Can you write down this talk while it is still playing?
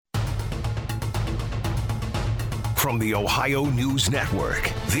From the Ohio News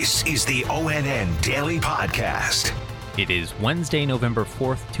Network, this is the ONN Daily Podcast. It is Wednesday, November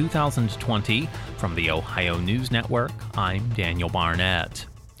 4th, 2020. From the Ohio News Network, I'm Daniel Barnett.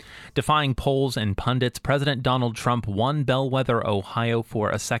 Defying polls and pundits, President Donald Trump won Bellwether, Ohio for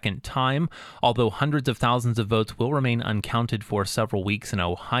a second time. Although hundreds of thousands of votes will remain uncounted for several weeks in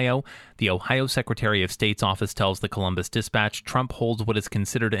Ohio, the Ohio Secretary of State's office tells the Columbus Dispatch Trump holds what is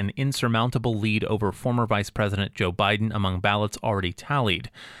considered an insurmountable lead over former Vice President Joe Biden among ballots already tallied.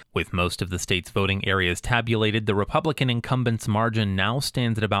 With most of the state's voting areas tabulated, the Republican incumbent's margin now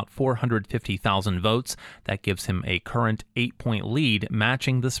stands at about 450,000 votes. That gives him a current 8-point lead,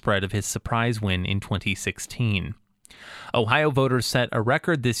 matching the spread of his surprise win in 2016. Ohio voters set a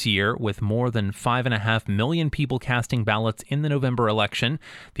record this year with more than 5.5 million people casting ballots in the November election.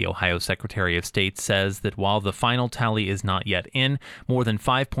 The Ohio Secretary of State says that while the final tally is not yet in, more than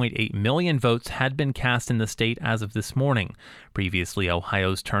 5.8 million votes had been cast in the state as of this morning. Previously,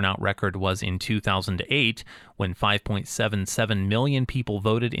 Ohio's turnout record was in 2008, when 5.77 million people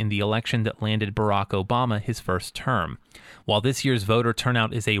voted in the election that landed Barack Obama his first term. While this year's voter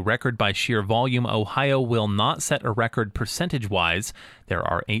turnout is a record by sheer volume, Ohio will not set a record percentage-wise. There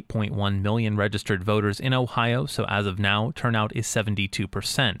are 8.1 million registered voters in Ohio, so as of now, turnout is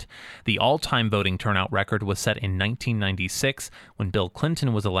 72%. The all-time voting turnout record was set in 1996 when Bill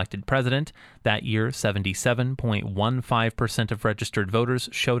Clinton was elected president. That year, 77.15% of registered voters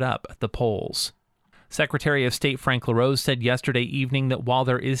showed up at the polls. Secretary of State Frank LaRose said yesterday evening that while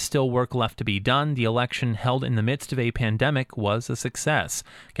there is still work left to be done, the election held in the midst of a pandemic was a success.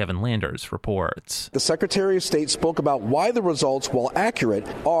 Kevin Landers reports. The Secretary of State spoke about why the results, while accurate,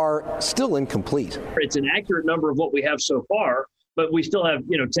 are still incomplete. It's an accurate number of what we have so far, but we still have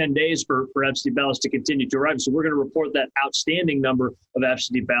 10 days for absentee ballots to continue to arrive. So we're going to report that outstanding number of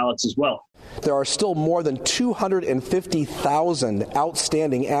absentee ballots as well. There are still more than 250,000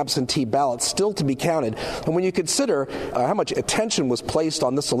 outstanding absentee ballots still to be counted. And when you consider how much attention was placed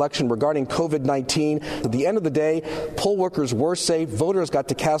on this election regarding COVID-19, at the end of the day, poll workers were safe, voters got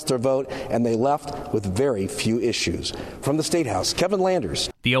to cast their vote, and they left with very few issues. From the State House, Kevin Landers.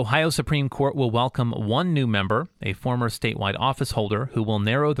 The Ohio Supreme Court will welcome one new member, a former statewide office holder, who will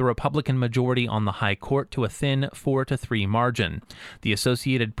narrow the Republican majority on the High Court to a thin 4-3 margin. The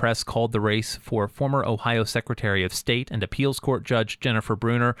Associated Press called the race for former Ohio Secretary of State and Appeals Court Judge Jennifer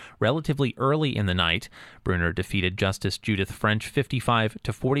Brunner relatively early in the night. Brunner defeated Justice Judith French 55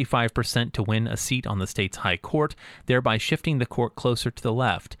 to 45% to win a seat on the state's High Court, thereby shifting the court closer to the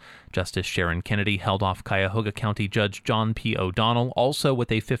left. Justice Sharon Kennedy held off Cuyahoga County Judge John P. O'Donnell, also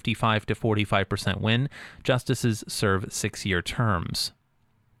with a 55 to 45% win. Justices serve 6-year terms.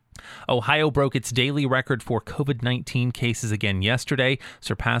 Ohio broke its daily record for COVID-19 cases again yesterday,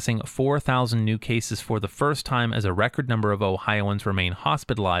 surpassing 4,000 new cases for the first time as a record number of Ohioans remain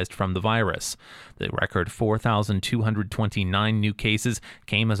hospitalized from the virus. The record 4,229 new cases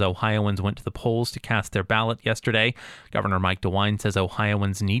came as Ohioans went to the polls to cast their ballot yesterday. Governor Mike DeWine says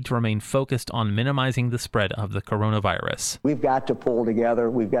Ohioans need to remain focused on minimizing the spread of the coronavirus. We've got to pull together.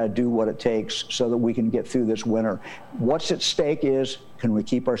 We've got to do what it takes so that we can get through this winter. What's at stake is, can we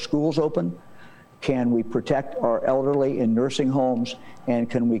keep our schools open? Can we protect our elderly in nursing homes? And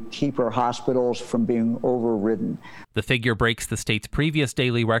can we keep our hospitals from being overridden? The figure breaks the state's previous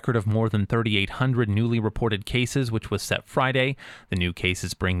daily record of more than 3,800 newly reported cases, which was set Friday. The new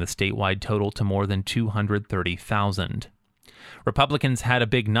cases bring the statewide total to more than 230,000. Republicans had a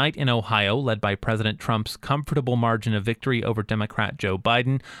big night in Ohio, led by President Trump's comfortable margin of victory over Democrat Joe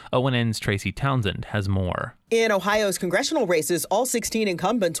Biden. ONN's Tracy Townsend has more. In Ohio's congressional races, all 16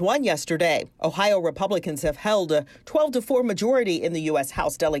 incumbents won yesterday. Ohio Republicans have held a 12-4 majority in the U.S.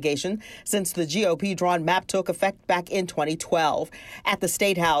 House delegation since the GOP-drawn map took effect back in 2012. At the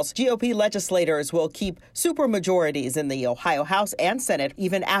State House, GOP legislators will keep supermajorities in the Ohio House and Senate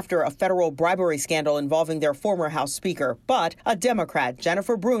even after a federal bribery scandal involving their former House Speaker. But a Democrat,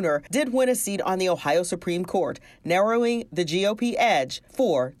 Jennifer Brunner, did win a seat on the Ohio Supreme Court, narrowing the GOP edge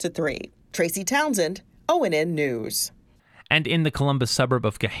 4-3. Tracy Townsend, ONN News. And in the Columbus suburb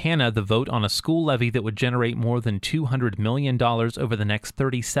of Gahanna, the vote on a school levy that would generate more than $200 million over the next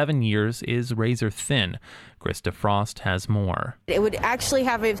 37 years is razor thin. Krista Frost has more. It would actually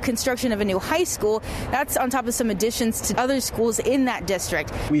have a construction of a new high school. That's on top of some additions to other schools in that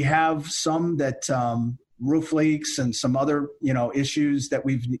district. We have some that roof leaks and some other, issues that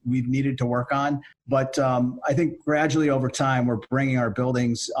we've needed to work on. But I think gradually over time, we're bringing our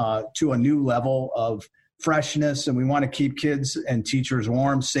buildings to a new level of freshness, and we want to keep kids and teachers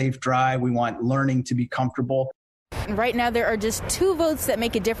warm, safe, dry. We want learning to be comfortable. And right now, there are just 2 votes that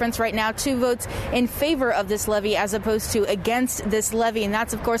make a difference right now, 2 votes in favor of this levy as opposed to against this levy. And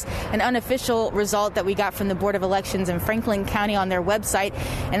that's, of course, an unofficial result that we got from the Board of Elections in Franklin County on their website.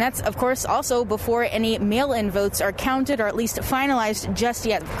 And that's, of course, also before any mail-in votes are counted or at least finalized just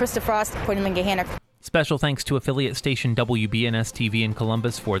yet. Krista Frost, Point of Gahanna. Special thanks to affiliate station WBNS-TV in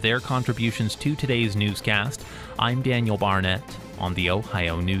Columbus for their contributions to today's newscast. I'm Daniel Barnett on the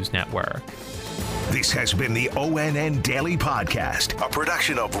Ohio News Network. This has been the ONN Daily Podcast, a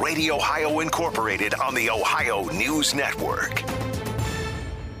production of Radio Ohio Incorporated on the Ohio News Network.